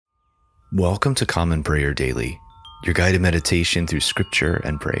Welcome to Common Prayer Daily, your guided meditation through scripture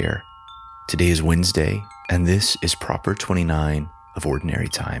and prayer. Today is Wednesday, and this is Proper 29 of Ordinary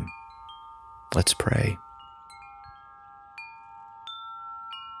Time. Let's pray.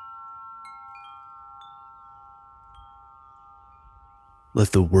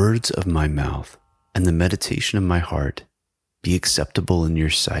 Let the words of my mouth and the meditation of my heart be acceptable in your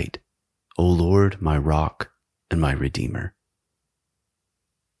sight, O Lord, my rock and my redeemer.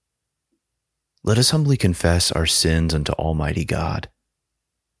 Let us humbly confess our sins unto Almighty God.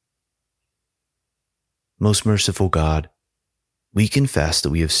 Most merciful God, we confess that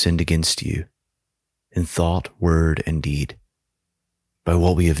we have sinned against you in thought, word, and deed, by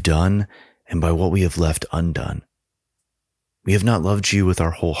what we have done and by what we have left undone. We have not loved you with our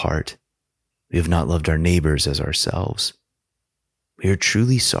whole heart. We have not loved our neighbors as ourselves. We are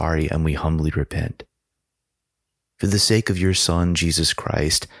truly sorry and we humbly repent. For the sake of your Son, Jesus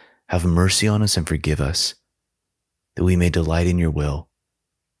Christ, have mercy on us and forgive us, that we may delight in your will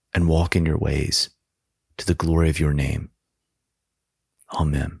and walk in your ways to the glory of your name.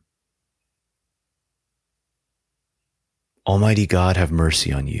 Amen. Almighty God, have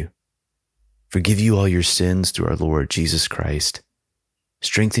mercy on you. Forgive you all your sins through our Lord Jesus Christ.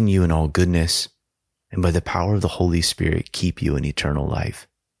 Strengthen you in all goodness, and by the power of the Holy Spirit keep you in eternal life.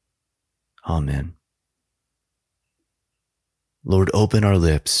 Amen. Lord, open our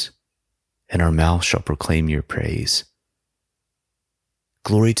lips, and our mouth shall proclaim your praise.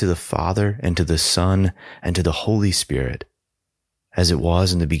 Glory to the Father, and to the Son, and to the Holy Spirit, as it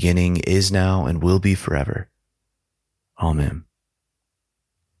was in the beginning, is now, and will be forever. Amen.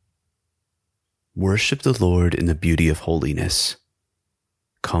 Worship the Lord in the beauty of holiness.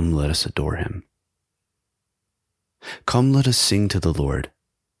 Come, let us adore him. Come, let us sing to the Lord.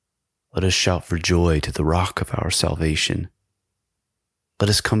 Let us shout for joy to the rock of our salvation. Let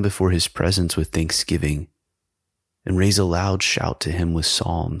us come before his presence with thanksgiving and raise a loud shout to him with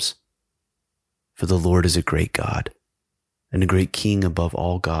psalms. For the Lord is a great God and a great King above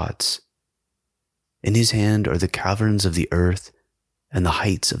all gods. In his hand are the caverns of the earth, and the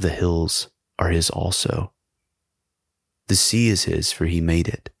heights of the hills are his also. The sea is his, for he made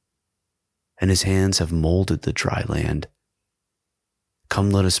it, and his hands have molded the dry land.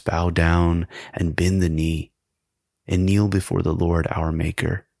 Come, let us bow down and bend the knee and kneel before the Lord our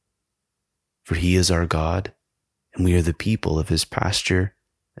Maker. For he is our God, and we are the people of his pasture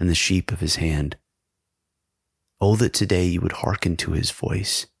and the sheep of his hand. Oh, that today you would hearken to his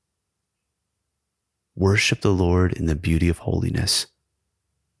voice. Worship the Lord in the beauty of holiness.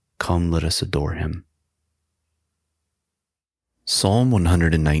 Come, let us adore him. Psalm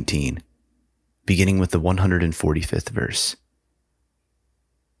 119, beginning with the 145th verse.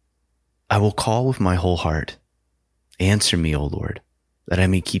 I will call with my whole heart. Answer me, O Lord, that I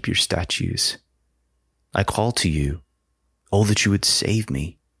may keep your statutes. I call to you, oh, that you would save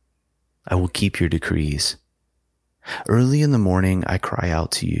me. I will keep your decrees. Early in the morning I cry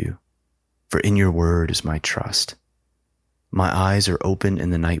out to you, for in your word is my trust. My eyes are open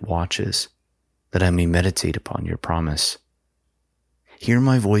in the night watches, that I may meditate upon your promise. Hear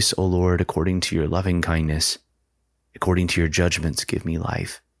my voice, O Lord, according to your loving kindness. According to your judgments give me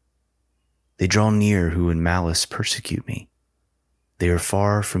life. They draw near who in malice persecute me. They are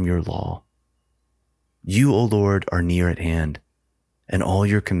far from your law. You, O Lord, are near at hand, and all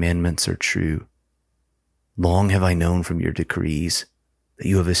your commandments are true. Long have I known from your decrees that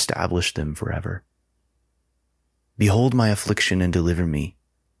you have established them forever. Behold my affliction and deliver me,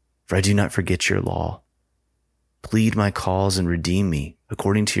 for I do not forget your law. Plead my cause and redeem me.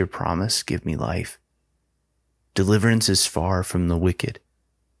 According to your promise, give me life. Deliverance is far from the wicked,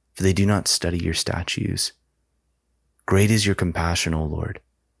 for they do not study your statutes. Great is your compassion, O Lord.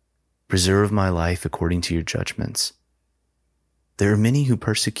 Preserve my life according to your judgments. There are many who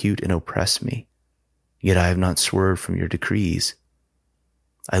persecute and oppress me, yet I have not swerved from your decrees.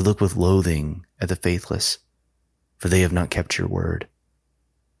 I look with loathing at the faithless, for they have not kept your word.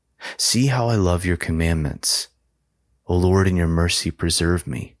 See how I love your commandments. O Lord, in your mercy preserve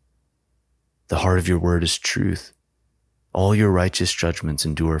me. The heart of your word is truth. All your righteous judgments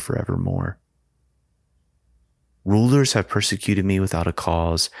endure forevermore. Rulers have persecuted me without a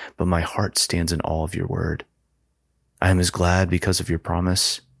cause, but my heart stands in awe of your word. I am as glad because of your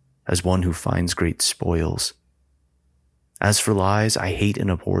promise as one who finds great spoils. As for lies, I hate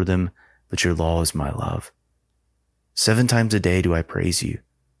and abhor them, but your law is my love. 7 times a day do I praise you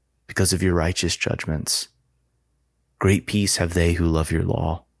because of your righteous judgments. Great peace have they who love your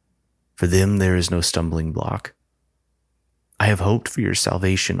law. For them there is no stumbling block. I have hoped for your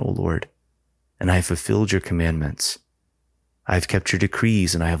salvation, O Lord, and I have fulfilled your commandments. I have kept your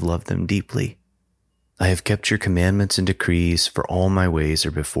decrees, and I have loved them deeply. I have kept your commandments and decrees, for all my ways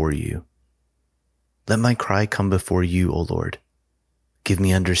are before you. Let my cry come before you, O Lord. Give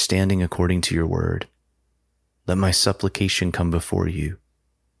me understanding according to your word. Let my supplication come before you.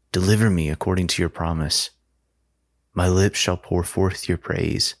 Deliver me according to your promise. My lips shall pour forth your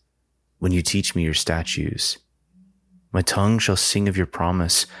praise when you teach me your statutes. My tongue shall sing of your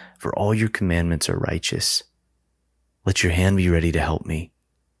promise, for all your commandments are righteous. Let your hand be ready to help me,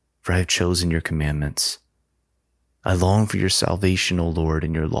 for I have chosen your commandments. I long for your salvation, O Lord,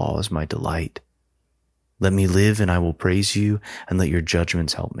 and your law is my delight. Let me live, and I will praise you, and let your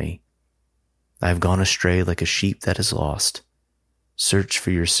judgments help me. I have gone astray like a sheep that is lost. Search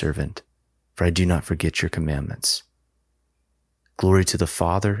for your servant, for I do not forget your commandments. Glory to the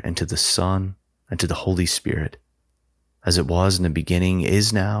Father, and to the Son, and to the Holy Spirit, as it was in the beginning,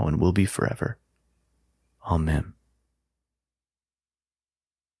 is now, and will be forever. Amen.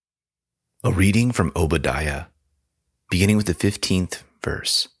 A reading from Obadiah, beginning with the 15th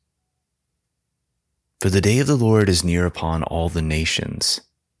verse. For the day of the Lord is near upon all the nations.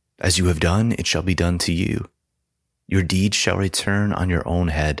 As you have done, it shall be done to you. Your deeds shall return on your own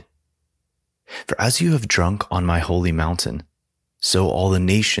head. For as you have drunk on my holy mountain, so all the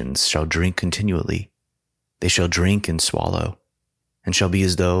nations shall drink continually. They shall drink and swallow, and shall be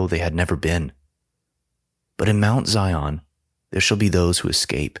as though they had never been. But in Mount Zion there shall be those who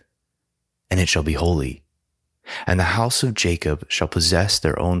escape, and it shall be holy. And the house of Jacob shall possess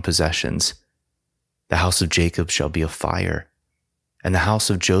their own possessions. The house of Jacob shall be a fire, and the house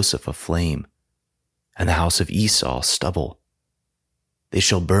of Joseph a flame, and the house of Esau stubble. They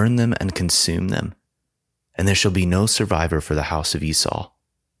shall burn them and consume them, and there shall be no survivor for the house of Esau,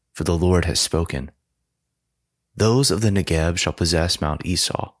 for the Lord has spoken. Those of the Negeb shall possess Mount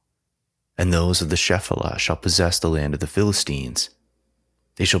Esau, and those of the Shephelah shall possess the land of the Philistines.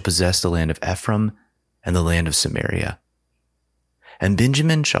 They shall possess the land of Ephraim and the land of Samaria. And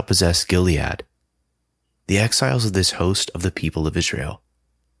Benjamin shall possess Gilead. The exiles of this host of the people of Israel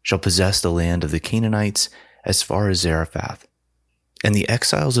shall possess the land of the Canaanites as far as Zarephath. And the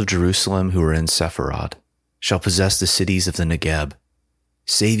exiles of Jerusalem who are in Sepharad shall possess the cities of the Negeb.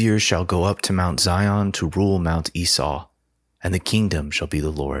 Saviors shall go up to Mount Zion to rule Mount Esau, and the kingdom shall be the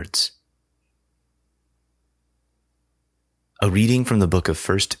Lord's. A reading from the book of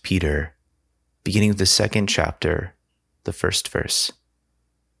 1 Peter, beginning with the 2nd chapter, the 1st verse.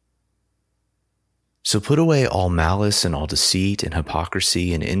 So put away all malice and all deceit and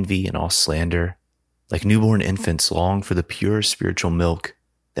hypocrisy and envy and all slander. Like newborn infants, long for the pure spiritual milk,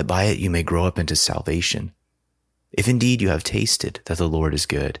 that by it you may grow up into salvation, if indeed you have tasted that the Lord is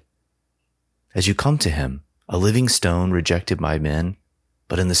good. As you come to him, a living stone rejected by men,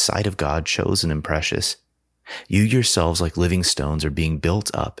 but in the sight of God chosen and precious, you yourselves like living stones are being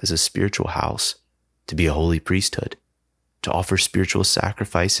built up as a spiritual house, to be a holy priesthood, to offer spiritual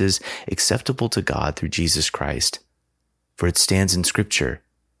sacrifices acceptable to God through Jesus Christ. For it stands in Scripture,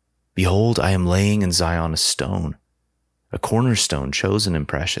 Behold, I am laying in Zion a stone, a cornerstone chosen and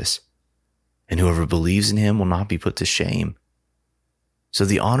precious, and whoever believes in him will not be put to shame. So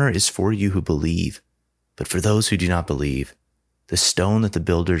the honor is for you who believe, but for those who do not believe, the stone that the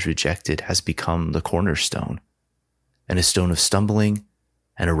builders rejected has become the cornerstone, and a stone of stumbling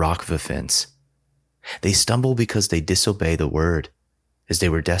and a rock of offense. They stumble because they disobey the word, as they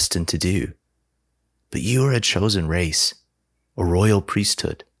were destined to do. But you are a chosen race, a royal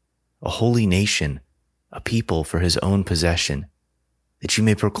priesthood, a holy nation, a people for his own possession, that you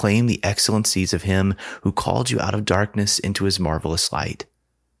may proclaim the excellencies of him who called you out of darkness into his marvelous light.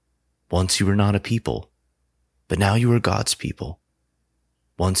 Once you were not a people, but now you are God's people.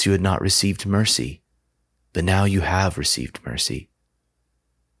 Once you had not received mercy, but now you have received mercy.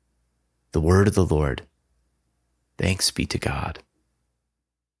 The word of the Lord. Thanks be to God.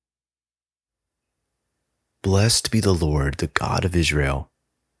 Blessed be the Lord, the God of Israel.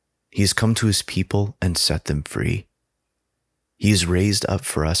 He has come to his people and set them free. He has raised up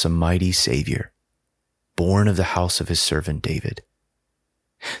for us a mighty Savior, born of the house of his servant David.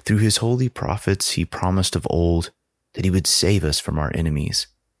 Through his holy prophets he promised of old that he would save us from our enemies,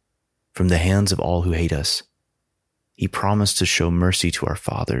 from the hands of all who hate us. He promised to show mercy to our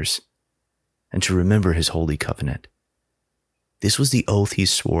fathers and to remember his holy covenant. This was the oath he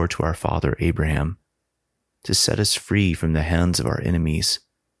swore to our father Abraham, to set us free from the hands of our enemies,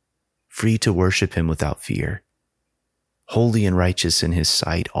 free to worship him without fear, holy and righteous in his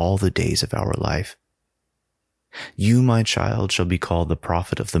sight all the days of our life. You, my child, shall be called the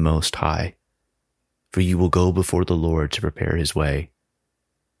prophet of the Most High, for you will go before the Lord to prepare his way,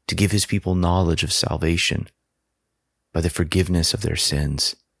 to give his people knowledge of salvation, by the forgiveness of their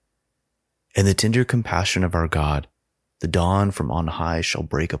sins. In the tender compassion of our God, the dawn from on high shall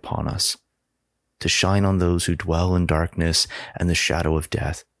break upon us, to shine on those who dwell in darkness and the shadow of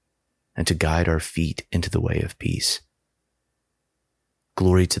death, and to guide our feet into the way of peace.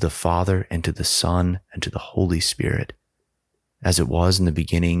 Glory to the Father, and to the Son, and to the Holy Spirit, as it was in the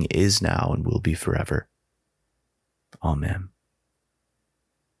beginning, is now, and will be forever. Amen.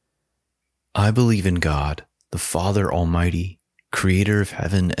 I believe in God, the Father Almighty, creator of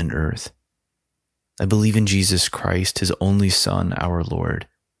heaven and earth. I believe in Jesus Christ, his only Son, our Lord.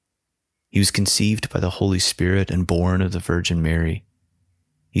 He was conceived by the Holy Spirit and born of the Virgin Mary.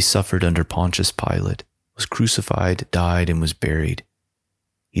 He suffered under Pontius Pilate, was crucified, died, and was buried.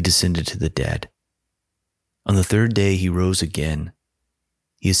 He descended to the dead. On the third day he rose again.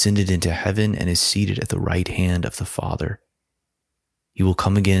 He ascended into heaven and is seated at the right hand of the Father. He will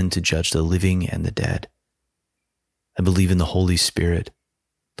come again to judge the living and the dead. I believe in the Holy Spirit,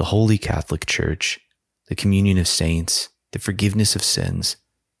 the Holy Catholic Church, the communion of saints, the forgiveness of sins,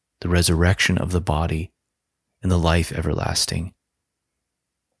 the resurrection of the body, and the life everlasting.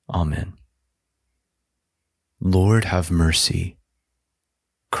 Amen. Lord, have mercy.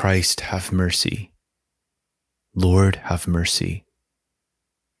 Christ, have mercy. Lord, have mercy.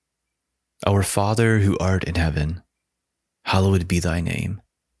 Our Father, who art in heaven, hallowed be thy name.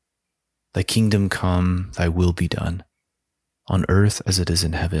 Thy kingdom come, thy will be done, on earth as it is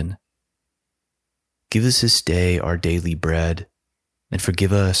in heaven. Give us this day our daily bread, and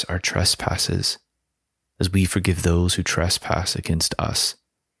forgive us our trespasses, as we forgive those who trespass against us.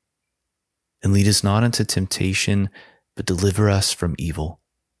 And lead us not into temptation, but deliver us from evil.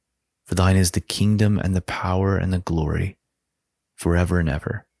 For thine is the kingdom and the power and the glory, forever and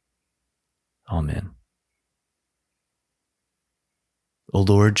ever. Amen. O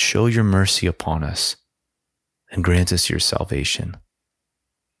Lord, show your mercy upon us, and grant us your salvation.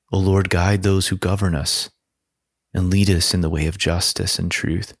 O Lord, guide those who govern us, and lead us in the way of justice and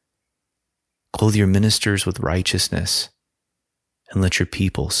truth. Clothe your ministers with righteousness, and let your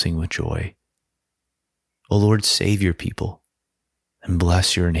people sing with joy. O Lord, save your people, and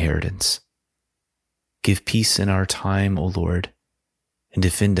bless your inheritance. Give peace in our time, O Lord, and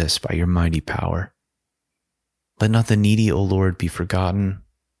defend us by your mighty power. Let not the needy, O Lord, be forgotten,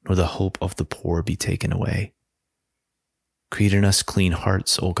 nor the hope of the poor be taken away. Create in us clean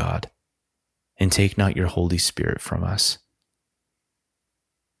hearts, O God, and take not your Holy Spirit from us.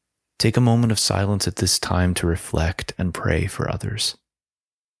 Take a moment of silence at this time to reflect and pray for others.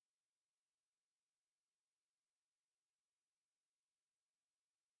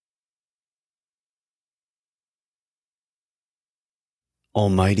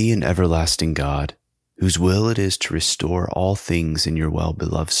 Almighty and everlasting God, whose will it is to restore all things in your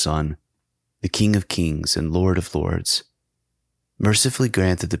well-beloved Son, the King of kings and Lord of lords, mercifully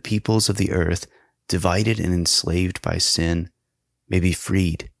grant that the peoples of the earth, divided and enslaved by sin, may be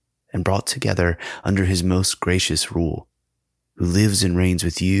freed and brought together under his most gracious rule, who lives and reigns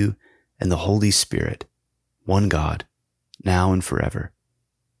with you and the Holy Spirit, one God, now and forever.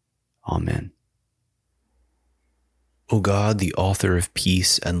 Amen. O God, the author of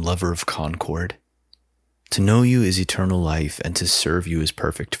peace and lover of concord, to know you is eternal life, and to serve you is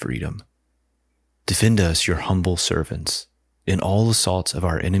perfect freedom. Defend us, your humble servants, in all assaults of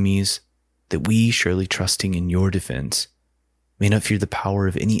our enemies, that we, surely trusting in your defense, may not fear the power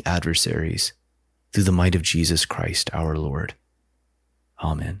of any adversaries, through the might of Jesus Christ our Lord.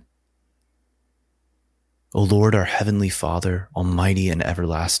 Amen. O Lord, our heavenly Father, almighty and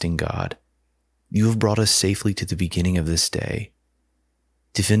everlasting God, you have brought us safely to the beginning of this day.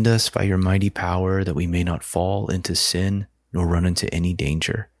 Defend us by your mighty power, that we may not fall into sin nor run into any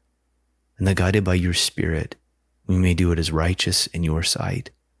danger, and that guided by your Spirit, we may do what is righteous in your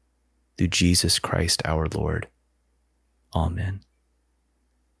sight. Through Jesus Christ our Lord. Amen.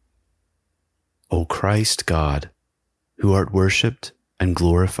 O Christ God, who art worshipped and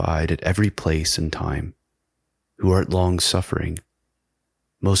glorified at every place and time, who art long-suffering,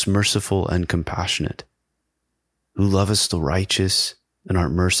 most merciful and compassionate, who lovest the righteous and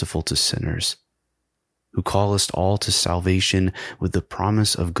art merciful to sinners, who callest all to salvation with the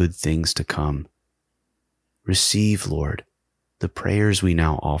promise of good things to come. Receive, Lord, the prayers we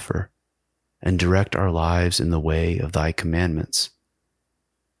now offer, and direct our lives in the way of thy commandments.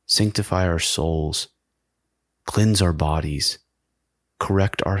 Sanctify our souls, cleanse our bodies,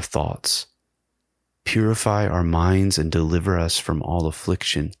 correct our thoughts, purify our minds, and deliver us from all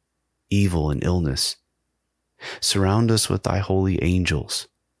affliction, evil, and illness. Surround us with thy holy angels,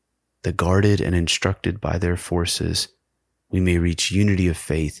 that guarded and instructed by their forces, we may reach unity of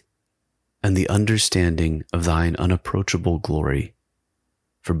faith and the understanding of thine unapproachable glory.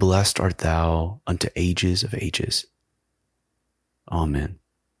 For blessed art thou unto ages of ages. Amen.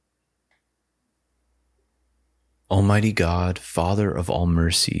 Almighty God, Father of all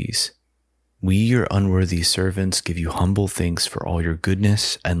mercies, we, your unworthy servants, give you humble thanks for all your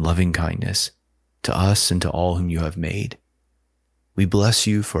goodness and loving kindness to us and to all whom you have made. We bless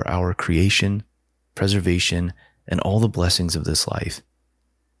you for our creation, preservation, and all the blessings of this life,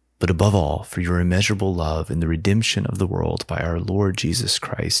 but above all, for your immeasurable love in the redemption of the world by our Lord Jesus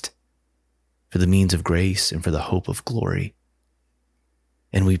Christ, for the means of grace and for the hope of glory.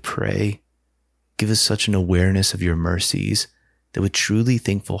 And we pray, give us such an awareness of your mercies that with truly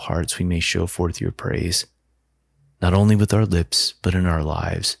thankful hearts we may show forth your praise, not only with our lips, but in our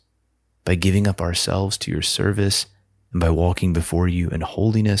lives, by giving up ourselves to your service and by walking before you in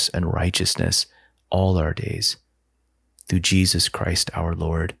holiness and righteousness all our days. Through Jesus Christ our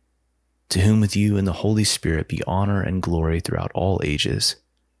Lord, to whom with you and the Holy Spirit be honor and glory throughout all ages.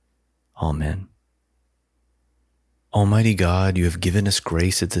 Amen. Almighty God, you have given us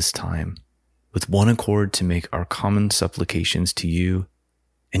grace at this time, with one accord to make our common supplications to you,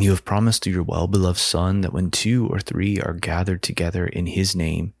 and you have promised through your well-beloved Son that when 2 or 3 are gathered together in his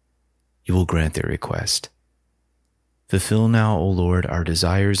name, you will grant their request. Fulfill now, O Lord, our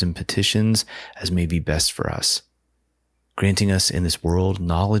desires and petitions as may be best for us, granting us in this world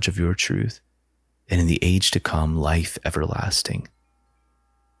knowledge of your truth, and in the age to come life everlasting.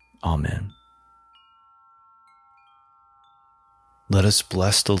 Amen. Let us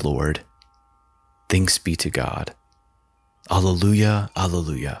bless the Lord. Thanks be to God. Alleluia,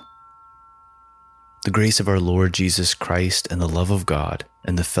 alleluia. The grace of our Lord Jesus Christ and the love of God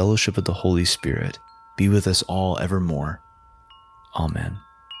and the fellowship of the Holy Spirit be with us all evermore. Amen.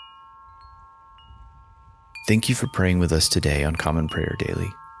 Thank you for praying with us today on Common Prayer Daily.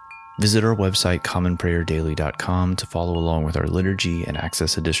 Visit our website, commonprayerdaily.com, to follow along with our liturgy and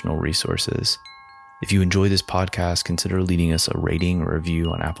access additional resources. If you enjoy this podcast, consider leaving us a rating or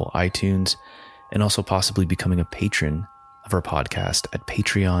review on Apple iTunes, and also possibly becoming a patron of our podcast at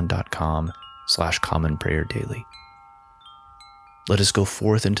patreon.com/commonprayerdaily. Let us go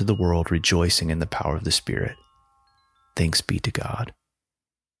forth into the world rejoicing in the power of the Spirit. Thanks be to God.